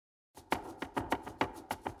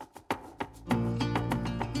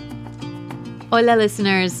Hola,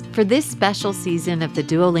 listeners. For this special season of the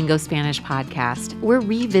Duolingo Spanish podcast, we're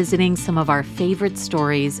revisiting some of our favorite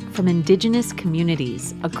stories from indigenous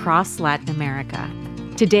communities across Latin America.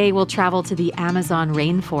 Today, we'll travel to the Amazon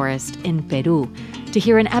rainforest in Peru to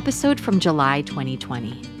hear an episode from July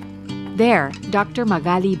 2020. There, Dr.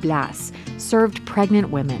 Magali Blas served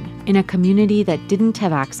pregnant women in a community that didn't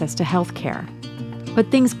have access to health care.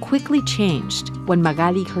 But things quickly changed when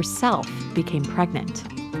Magali herself became pregnant.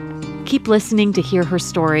 Keep listening to hear her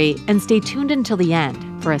story and stay tuned until the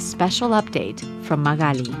end for a special update from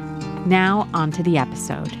Magali. Now, on to the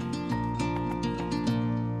episode.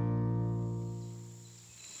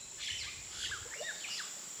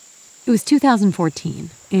 It was 2014,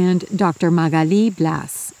 and Dr. Magali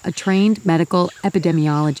Blas, a trained medical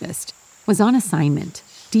epidemiologist, was on assignment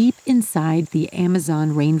deep inside the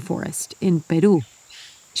Amazon rainforest in Peru.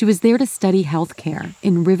 She was there to study healthcare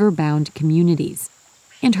in river-bound communities,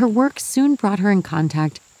 and her work soon brought her in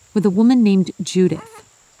contact with a woman named Judith.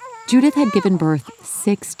 Judith had given birth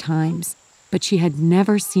 6 times, but she had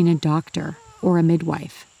never seen a doctor or a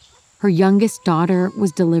midwife. Her youngest daughter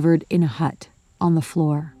was delivered in a hut on the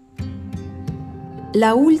floor.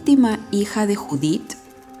 La última hija de Judith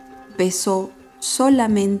pesó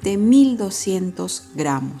solamente 1,200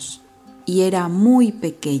 gramos y era muy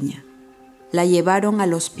pequeña. La llevaron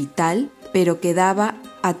al hospital, pero quedaba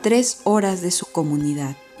a 3 horas de su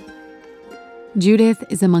comunidad. Judith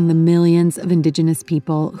is among the millions of indigenous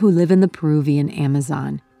people who live in the Peruvian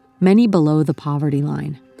Amazon, many below the poverty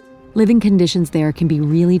line. Living conditions there can be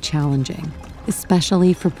really challenging,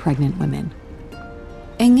 especially for pregnant women.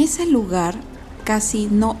 En ese lugar casi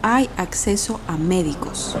no hay acceso a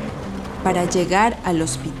médicos. Para llegar al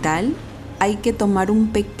hospital hay que tomar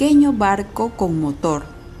un pequeño barco con motor.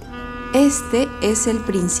 Este es el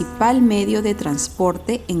principal medio de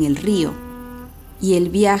transporte en el río, y el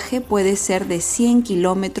viaje puede ser de 100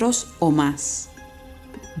 kilómetros o más.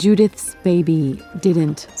 Judith's baby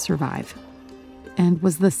didn't survive, and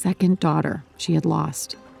was the second daughter she had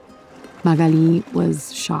lost. Magali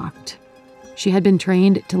was shocked. She had been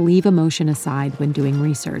trained to leave emotion aside when doing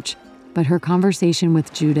research, but her conversation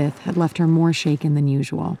with Judith had left her more shaken than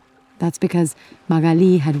usual. That's because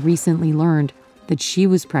Magali had recently learned that she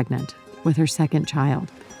was pregnant with her second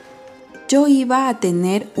child. Yo iba a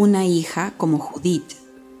tener una hija como Judith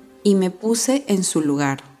y me puse en su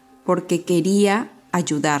lugar porque quería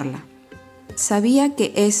ayudarla. Sabía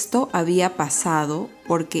que esto había pasado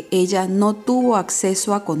porque ella no tuvo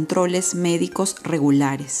acceso a controles médicos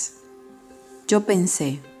regulares. Yo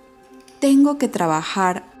pensé, tengo que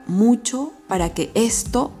trabajar mucho para que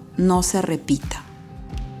esto no se repita.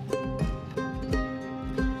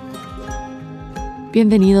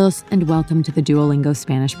 Bienvenidos and welcome to the Duolingo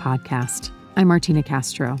Spanish podcast. I'm Martina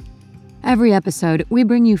Castro. Every episode, we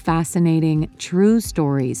bring you fascinating, true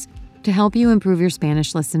stories to help you improve your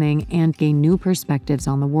Spanish listening and gain new perspectives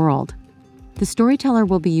on the world. The storyteller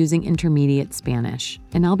will be using intermediate Spanish,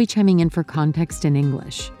 and I'll be chiming in for context in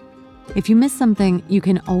English. If you miss something, you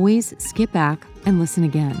can always skip back and listen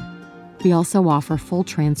again. We also offer full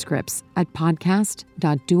transcripts at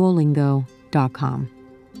podcast.duolingo.com.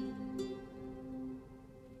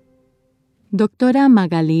 Doctora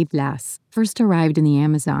Magali Blas first arrived in the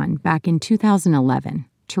Amazon back in 2011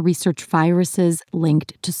 to research viruses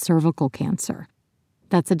linked to cervical cancer.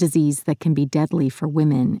 That's a disease that can be deadly for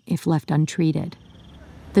women if left untreated.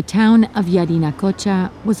 The town of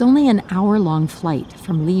Yarinacocha was only an hour-long flight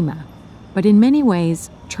from Lima, but in many ways,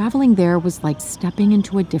 traveling there was like stepping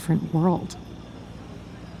into a different world.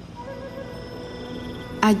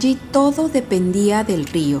 Allí todo dependía del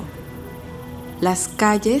río. Las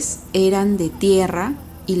calles eran de tierra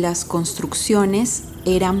y las construcciones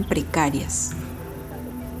eran precarias.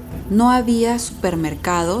 No había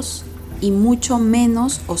supermercados y mucho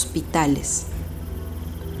menos hospitales.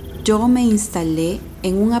 Yo me instalé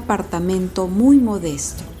en un apartamento muy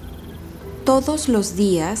modesto. Todos los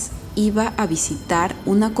días iba a visitar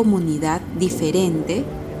una comunidad diferente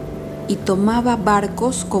y tomaba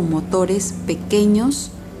barcos con motores pequeños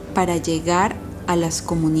para llegar a las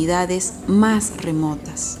comunidades más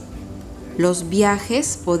remotas. Los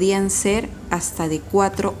viajes podían ser hasta de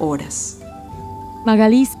 4 horas.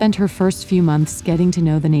 Magali spent her first few months getting to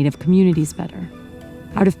know the native communities better.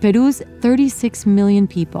 Out of Peru's 36 million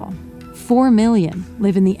people, 4 million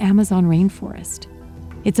live in the Amazon rainforest.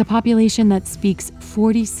 It's a population that speaks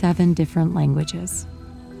 47 different languages.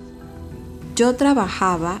 Yo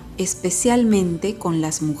trabajaba especialmente con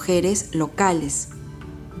las mujeres locales,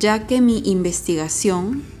 ya que mi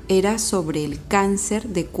investigación era sobre el cáncer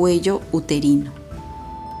de cuello uterino.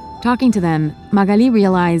 Talking to them, Magali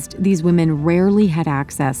realized these women rarely had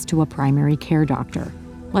access to a primary care doctor,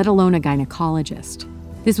 let alone a gynecologist.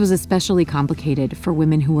 This was especially complicated for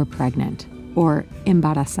women who were pregnant, or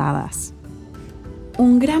embarazadas.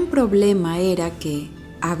 Un gran problema era que,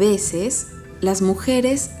 a veces, las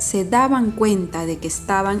mujeres se daban cuenta de que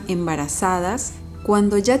estaban embarazadas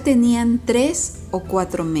cuando ya tenían 3 o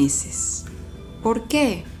 4 meses. ¿Por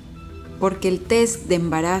qué? Porque el test de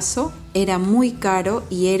embarazo era muy caro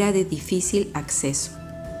y era de difícil acceso.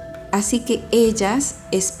 Así que ellas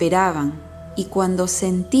esperaban y cuando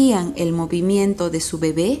sentían el movimiento de su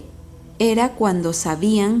bebé, era cuando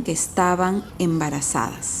sabían que estaban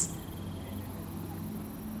embarazadas.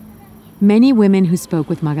 Many women who spoke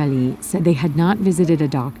with Magali said they had not visited a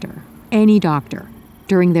doctor, any doctor,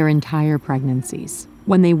 during their entire pregnancies.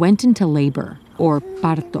 When they went into labor, or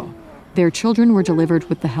parto, their children were delivered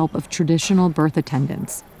with the help of traditional birth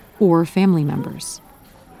attendants or family members.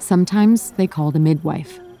 Sometimes they called a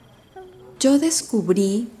midwife. Yo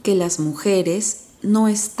descubrí que las mujeres no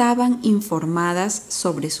estaban informadas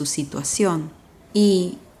sobre su situación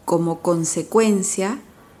y, como consecuencia,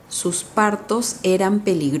 sus partos eran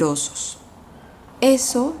peligrosos.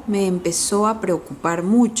 Eso me empezó a preocupar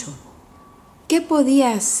mucho. ¿Qué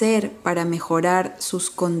podía hacer para mejorar sus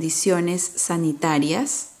condiciones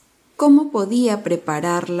sanitarias? ¿Cómo podía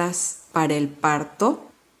prepararlas para el parto?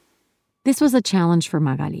 This was a challenge for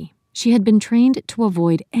Magali. She had been trained to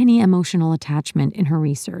avoid any emotional attachment in her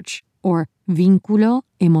research, or vínculo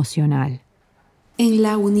emocional. En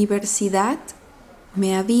la universidad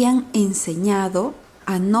me habían enseñado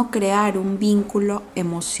a no crear un vínculo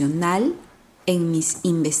emocional en mis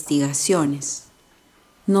investigaciones.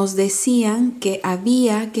 Nos decían que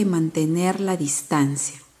había que mantener la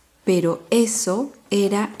distancia, pero eso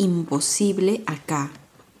era imposible acá.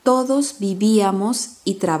 Todos vivíamos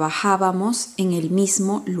y trabajábamos en el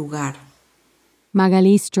mismo lugar.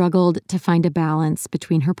 Magali struggled to find a balance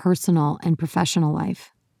between her personal and professional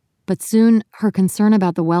life. But soon, her concern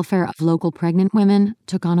about the welfare of local pregnant women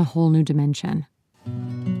took on a whole new dimension.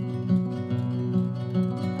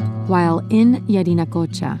 While in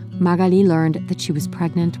Yarinacocha, Magali learned that she was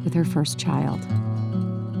pregnant with her first child.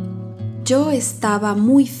 Yo estaba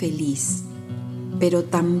muy feliz, pero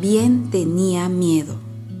también tenía miedo.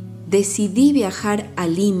 Decidí viajar a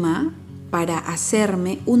Lima para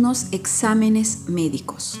hacerme unos exámenes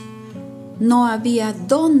médicos. No había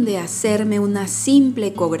dónde hacerme una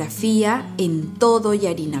simple ecografía en todo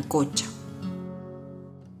Yarinacocha.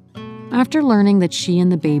 After learning that she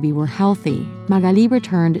and the baby were healthy, Magali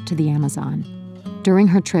returned to the Amazon. During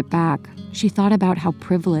her trip back, she thought about how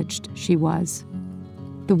privileged she was.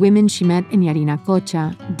 The women she met in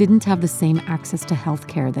Yarinacocha didn't have the same access to health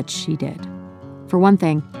care that she did. For one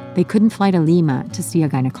thing, they couldn't fly to Lima to see a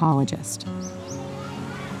gynecologist.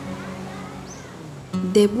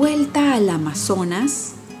 De vuelta al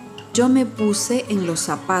Amazonas, yo me puse en los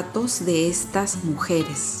zapatos de estas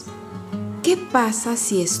mujeres. ¿Qué pasa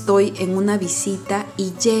si estoy en una visita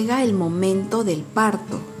y llega el momento del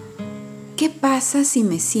parto? ¿Qué pasa si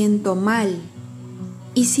me siento mal?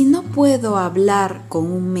 ¿Y si no puedo hablar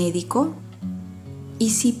con un médico? ¿Y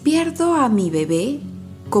si pierdo a mi bebé,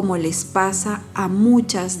 como les pasa a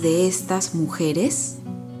muchas de estas mujeres?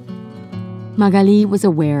 Magali was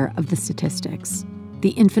aware of the statistics. The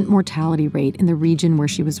infant mortality rate in the region where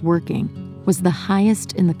she was working was the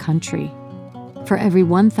highest in the country. For every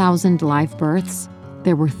 1,000 live births,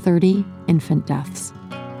 there were 30 infant deaths.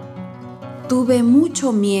 Tuve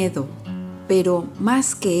mucho miedo, pero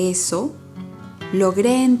más que eso,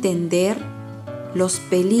 logré entender los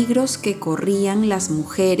peligros que corrían las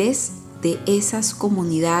mujeres de esas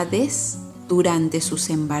comunidades durante sus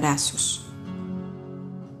embarazos.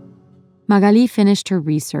 Magali finished her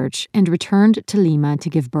research and returned to Lima to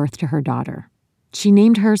give birth to her daughter. She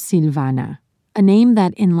named her Silvana, a name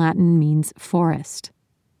that in Latin means forest.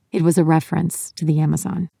 It was a reference to the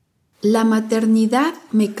Amazon. La maternidad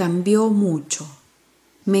me cambió mucho.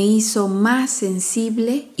 Me hizo más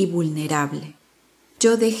sensible y vulnerable.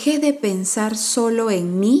 Yo dejé de pensar solo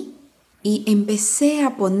en mí y empecé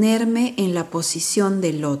a ponerme en la posición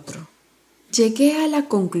del otro. Llegué a la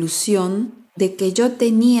conclusión de que yo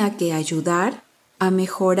tenía que ayudar a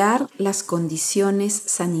mejorar las condiciones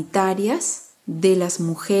sanitarias de las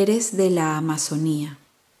mujeres de la Amazonía,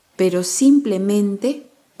 pero simplemente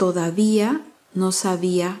todavía no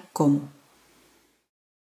sabía cómo.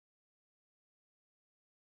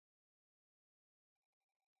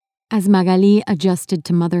 As Magali adjusted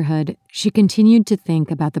to motherhood, she continued to think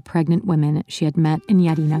about the pregnant women she had met in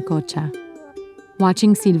Yarinacocha.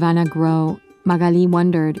 Watching Silvana grow, Magali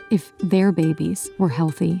wondered if their babies were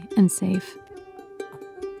healthy and safe.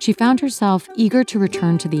 She found herself eager to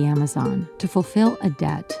return to the Amazon to fulfill a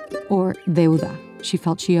debt, or deuda, she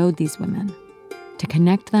felt she owed these women, to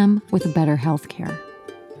connect them with better health care.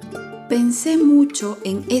 Pensé mucho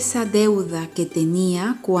en esa deuda que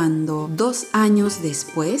tenía cuando, 2 años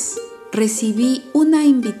después, recibí una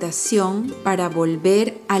invitación para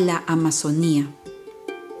volver a la Amazonía.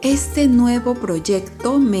 Este nuevo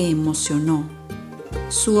proyecto me emocionó.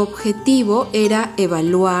 Su objetivo era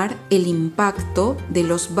evaluar el impacto de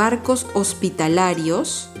los barcos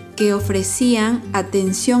hospitalarios que ofrecían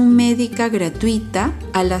atención médica gratuita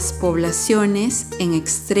a las poblaciones en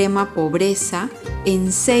extrema pobreza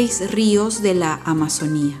en 6 ríos de la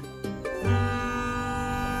Amazonía.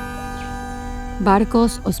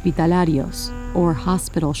 Barcos hospitalarios, or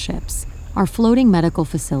hospital ships, are floating medical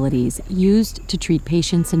facilities used to treat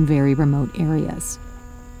patients in very remote areas.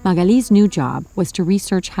 Magali's new job was to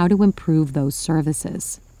research how to improve those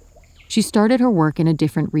services. She started her work in a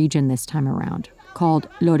different region this time around, called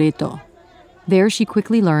Loreto. There, she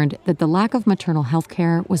quickly learned that the lack of maternal health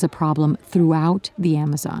care was a problem throughout the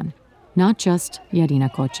Amazon, not just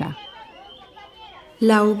Yarinacocha.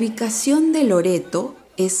 La ubicación de Loreto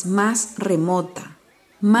es más remota,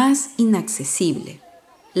 más inaccesible.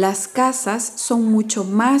 Las casas son mucho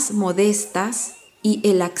más modestas y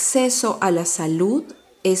el acceso a la salud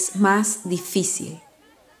es más difícil.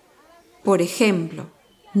 Por ejemplo,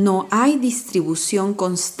 no hay distribución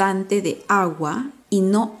constante de agua y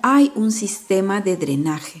no hay un sistema de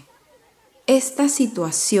drenaje. Esta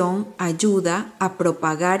situación ayuda a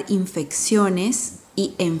propagar infecciones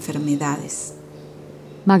y enfermedades.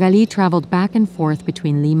 Magali traveled back and forth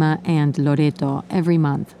between Lima and Loreto every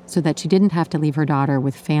month so that she didn't have to leave her daughter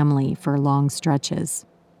with family for long stretches.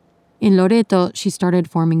 In Loreto, she started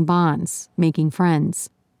forming bonds, making friends.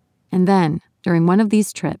 And then, during one of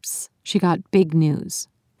these trips, she got big news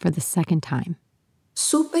for the second time.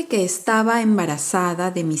 Supe que estaba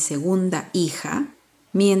embarazada de mi segunda hija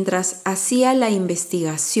mientras hacía la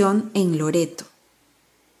investigación en Loreto.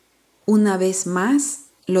 Una vez más,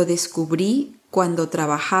 lo descubrí cuando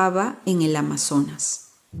trabajaba en el Amazonas.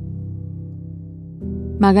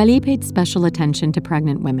 Magali paid special attention to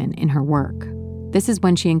pregnant women in her work. This is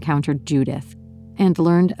when she encountered Judith and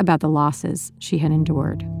learned about the losses she had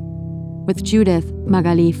endured. With Judith,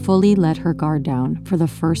 Magali fully let her guard down for the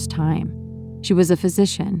first time. She was a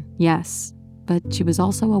physician, yes, but she was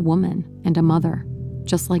also a woman and a mother,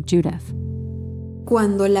 just like Judith.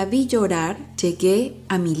 Cuando la vi llorar, llegué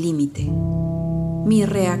a mi límite. Mi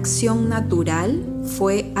reacción natural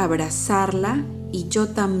fue abrazarla y yo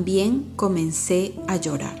también comencé a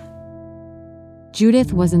llorar.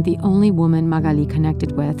 Judith wasn't the only woman Magali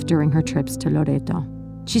connected with during her trips to Loreto.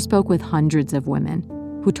 She spoke with hundreds of women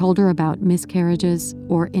who told her about miscarriages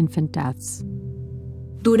or infant deaths.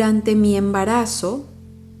 Durante mi embarazo,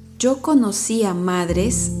 yo conocí a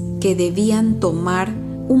madres que debían tomar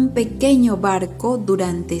un pequeño barco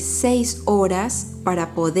durante 6 horas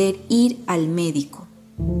para poder ir al médico.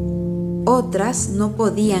 Otras no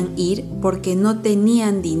podían ir porque no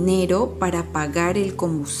tenían dinero para pagar el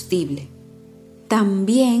combustible.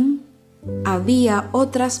 También había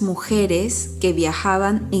otras mujeres que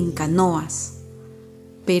viajaban en canoas,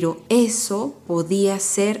 pero eso podía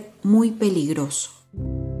ser muy peligroso.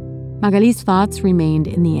 Magali's thoughts remained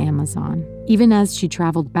in the Amazon, even as she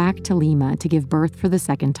traveled back to Lima to give birth for the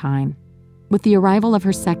second time. With the arrival of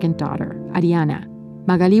her second daughter, Ariana,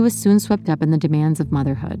 Magali was soon swept up in the demands of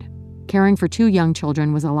motherhood. Caring for 2 young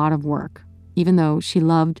children was a lot of work, even though she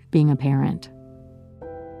loved being a parent.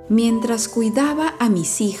 Mientras cuidaba a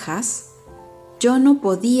mis hijas, yo no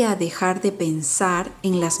podía dejar de pensar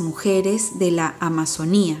en las mujeres de la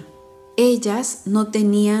Amazonía. Ellas no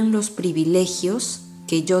tenían los privilegios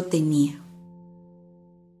que yo tenía.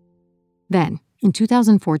 Then, in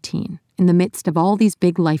 2014, in the midst of all these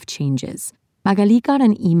big life changes, Magali got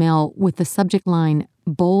an email with the subject line,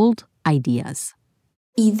 Bold Ideas.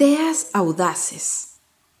 Ideas audaces.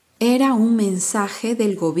 Era un mensaje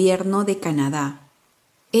del gobierno de Canadá.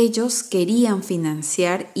 Ellos querían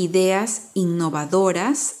financiar ideas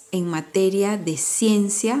innovadoras en materia de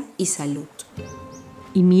ciencia y salud.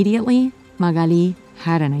 Immediately, Magali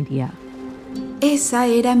had an idea. Esa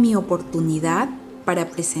era mi oportunidad para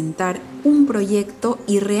presentar un proyecto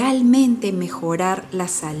y realmente mejorar la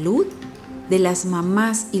salud de las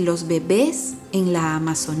mamás y los bebés en la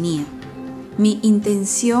Amazonía. Mi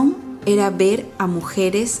intención era ver a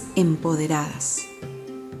mujeres empoderadas.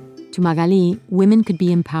 To Magali, women could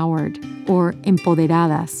be empowered, or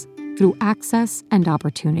empoderadas, through access and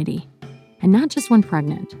opportunity. And not just when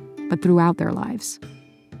pregnant, but throughout their lives.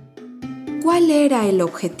 ¿Cuál era el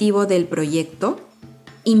objetivo del proyecto?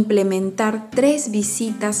 implementar 3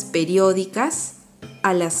 visitas periódicas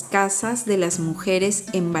a las casas de las mujeres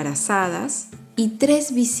embarazadas y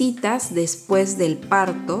 3 visitas después del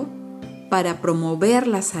parto para promover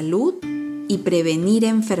la salud y prevenir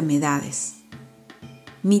enfermedades.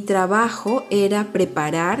 Mi trabajo era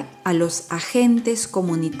preparar a los agentes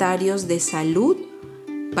comunitarios de salud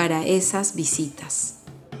para esas visitas.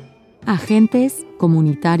 Agentes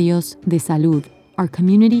comunitarios de salud are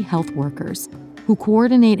community health workers who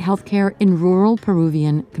coordinate healthcare in rural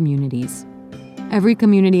Peruvian communities. Every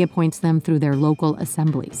community appoints them through their local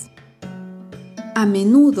assemblies. A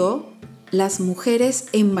menudo, las mujeres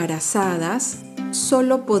embarazadas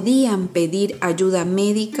solo podían pedir ayuda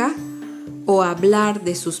médica o hablar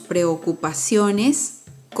de sus preocupaciones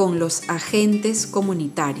con los agentes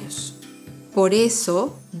comunitarios. Por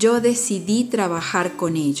eso, yo decidí trabajar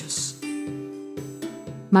con ellos.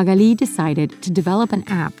 Magali decided to develop an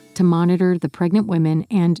app to monitor the pregnant women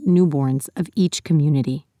and newborns of each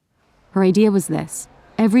community. Her idea was this: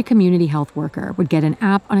 every community health worker would get an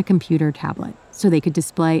app on a computer tablet so they could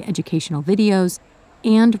display educational videos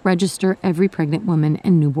and register every pregnant woman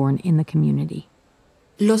and newborn in the community.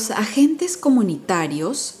 Los agentes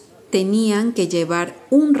comunitarios tenían que llevar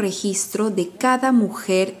un registro de cada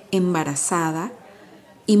mujer embarazada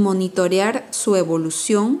y monitorear su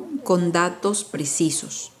evolución con datos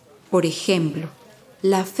precisos. Por ejemplo,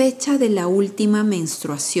 la fecha de la última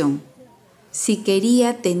menstruación, si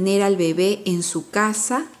quería tener al bebé en su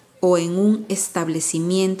casa o en un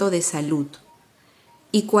establecimiento de salud,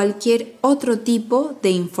 y cualquier otro tipo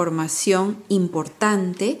de información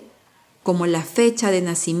importante como la fecha de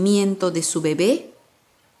nacimiento de su bebé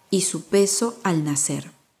y su peso al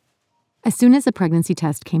nacer. As soon as a pregnancy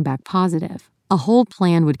test came back positive, a whole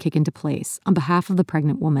plan would kick into place on behalf of the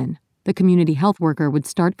pregnant woman. The community health worker would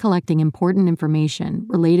start collecting important information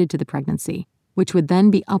related to the pregnancy, which would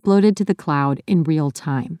then be uploaded to the cloud in real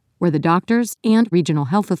time, where the doctors and regional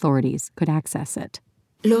health authorities could access it.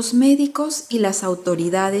 Los médicos y las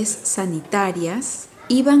autoridades sanitarias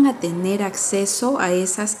iban a tener acceso a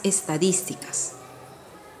esas estadísticas.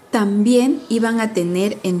 También iban a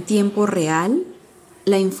tener en tiempo real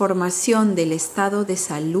la información del estado de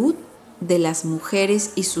salud de las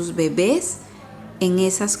mujeres y sus bebés en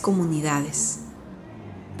esas comunidades.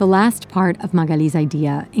 The last part of Magali's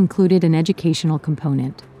idea included an educational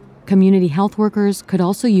component. Community health workers could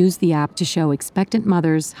also use the app to show expectant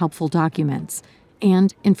mothers helpful documents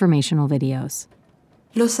and informational videos.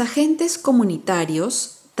 Los agentes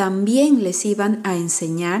comunitarios también les iban a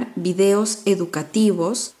enseñar videos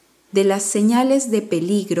educativos de las señales de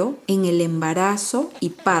peligro en el embarazo y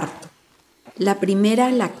parto, la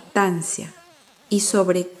primera lactancia y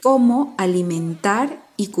sobre cómo alimentar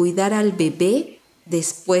y cuidar al bebé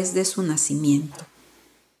después de su nacimiento.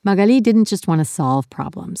 Magali didn't just want to solve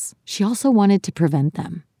problems. She also wanted to prevent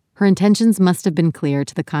them. Her intentions must have been clear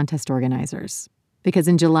to the contest organizers, because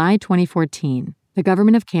in July 2014, the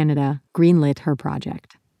government of Canada greenlit her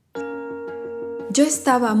project. Yo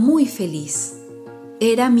estaba muy feliz.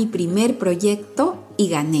 Era mi primer proyecto y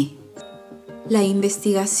gané. La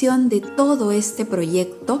investigación de todo este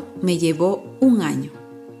proyecto me llevó 1 año.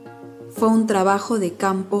 Fue un trabajo de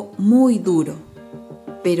campo muy duro,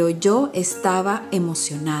 pero yo estaba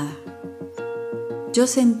emocionada. Yo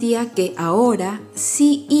sentía que ahora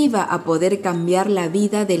sí iba a poder cambiar la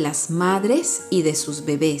vida de las madres y de sus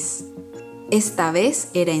bebés. Esta vez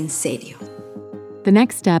era en serio. The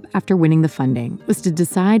next step after winning the funding was to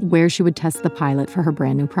decide where she would test the pilot for her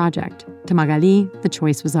brand new project. To Magali, the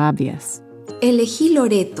choice was obvious. Elegí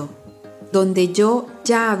Loreto, donde yo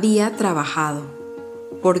ya había trabajado,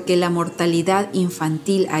 porque la mortalidad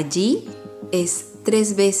infantil allí es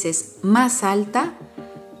 3 veces más alta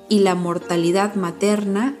y la mortalidad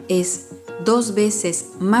materna es 2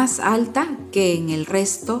 veces más alta que en el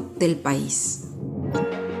resto del país.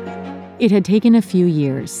 It had taken a few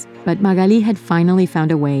years, but Magali had finally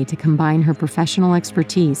found a way to combine her professional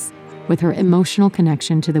expertise with her emotional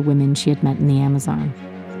connection to the women she had met in the Amazon.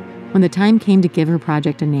 When the time came to give her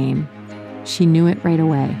project a name, she knew it right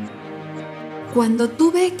away. Cuando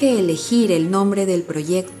tuve que elegir el nombre del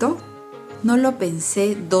proyecto, no lo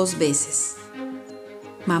pensé 2 veces.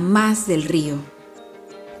 Mamás del río.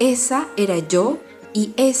 Esa era yo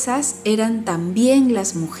y esas eran también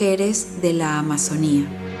las mujeres de la Amazonía.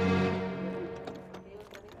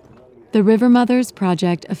 The River Mothers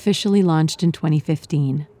Project officially launched in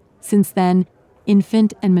 2015. Since then,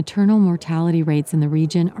 infant and maternal mortality rates in the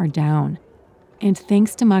region are down. And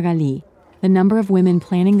thanks to Magali, the number of women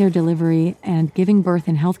planning their delivery and giving birth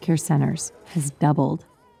in healthcare centers has doubled.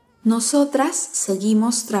 Nosotras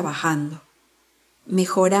seguimos trabajando.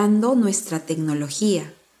 mejorando nuestra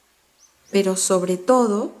tecnología, pero sobre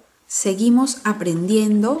todo seguimos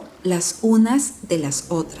aprendiendo las unas de las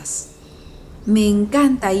otras. Me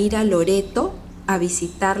encanta ir a Loreto a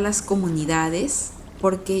visitar las comunidades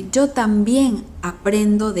porque yo también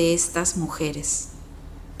aprendo de estas mujeres.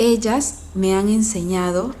 Ellas me han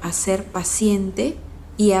enseñado a ser paciente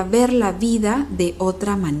y a ver la vida de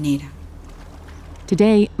otra manera.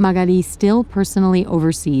 Today, Magali still personally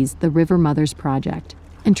oversees the River Mothers Project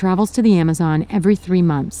and travels to the Amazon every 3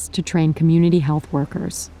 months to train community health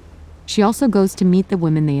workers. She also goes to meet the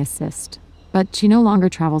women they assist, but she no longer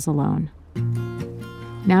travels alone.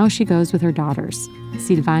 Now she goes with her daughters,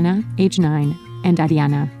 Silvana, age 9, and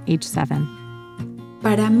Ariana, age 7.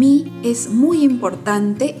 Para mí es muy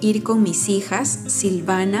importante ir con mis hijas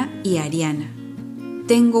Silvana y Ariana.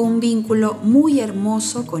 Tengo un vínculo muy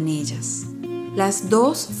hermoso con ellas. Las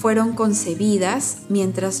dos fueron concebidas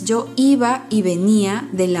mientras yo iba y venía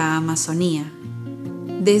de la Amazonía.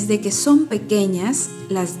 Desde que son pequeñas,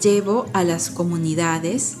 las llevo a las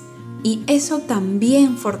comunidades y eso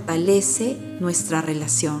también fortalece nuestra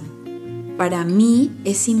relación. Para mí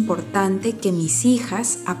es importante que mis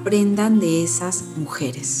hijas aprendan de esas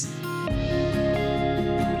mujeres.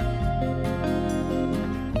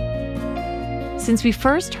 Since we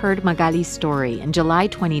first heard Magali's story in July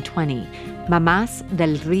 2020, Mamás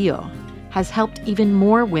del Río has helped even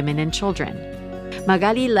more women and children.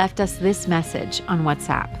 Magali left us this message on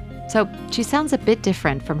WhatsApp, so she sounds a bit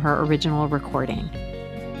different from her original recording.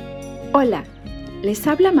 Hola, les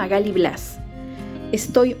habla Magali Blas.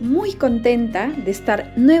 Estoy muy contenta de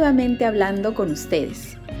estar nuevamente hablando con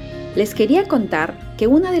ustedes. Les quería contar que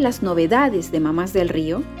una de las novedades de Mamás del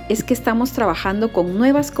Río es que estamos trabajando con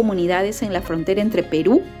nuevas comunidades en la frontera entre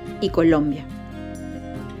Perú y Colombia.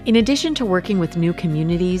 In addition to working with new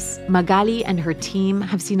communities, Magali and her team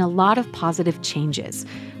have seen a lot of positive changes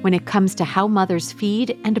when it comes to how mothers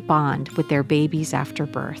feed and bond with their babies after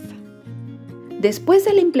birth. Después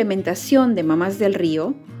de la implementación de Mamás del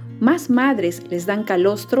Río, más madres les dan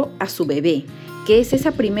calostro a su bebé, que es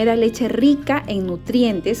esa primera leche rica en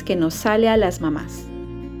nutrientes que nos sale a las mamás.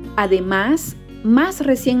 Además, más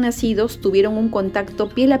recién nacidos tuvieron un contacto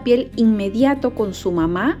piel a piel inmediato con su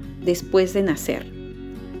mamá después de nacer.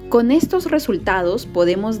 Con estos resultados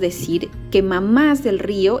podemos decir que Mamás del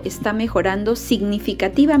Río está mejorando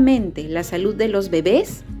significativamente la salud de los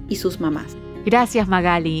bebés y sus mamás. Gracias,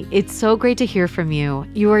 Magali. It's so great to hear from you.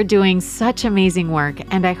 You are doing such amazing work,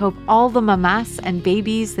 and I hope all the mamás and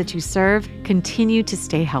babies that you serve continue to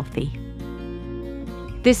stay healthy.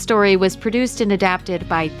 This story was produced and adapted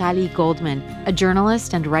by Tali Goldman, a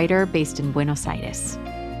journalist and writer based in Buenos Aires.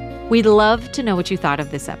 We'd love to know what you thought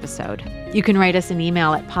of this episode. You can write us an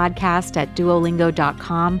email at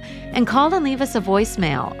podcast@duolingo.com and call and leave us a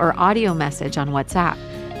voicemail or audio message on WhatsApp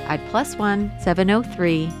at +1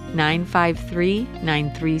 703 953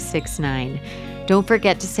 9369. Don't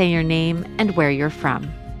forget to say your name and where you're from.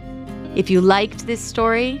 If you liked this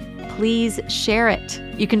story, please share it.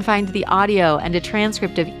 You can find the audio and a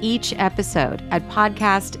transcript of each episode at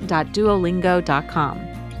podcast.duolingo.com.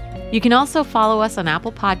 You can also follow us on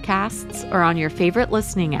Apple Podcasts or on your favorite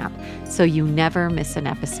listening app so you never miss an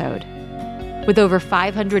episode. With over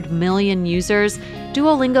 500 million users,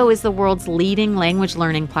 Duolingo is the world's leading language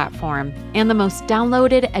learning platform and the most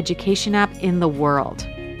downloaded education app in the world.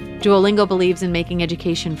 Duolingo believes in making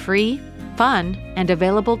education free, fun, and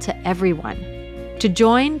available to everyone. To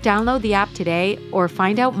join, download the app today or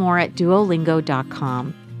find out more at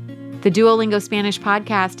duolingo.com. The Duolingo Spanish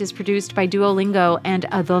podcast is produced by Duolingo and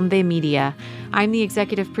Adonde Media. I'm the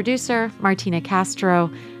executive producer, Martina Castro.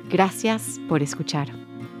 Gracias por escuchar.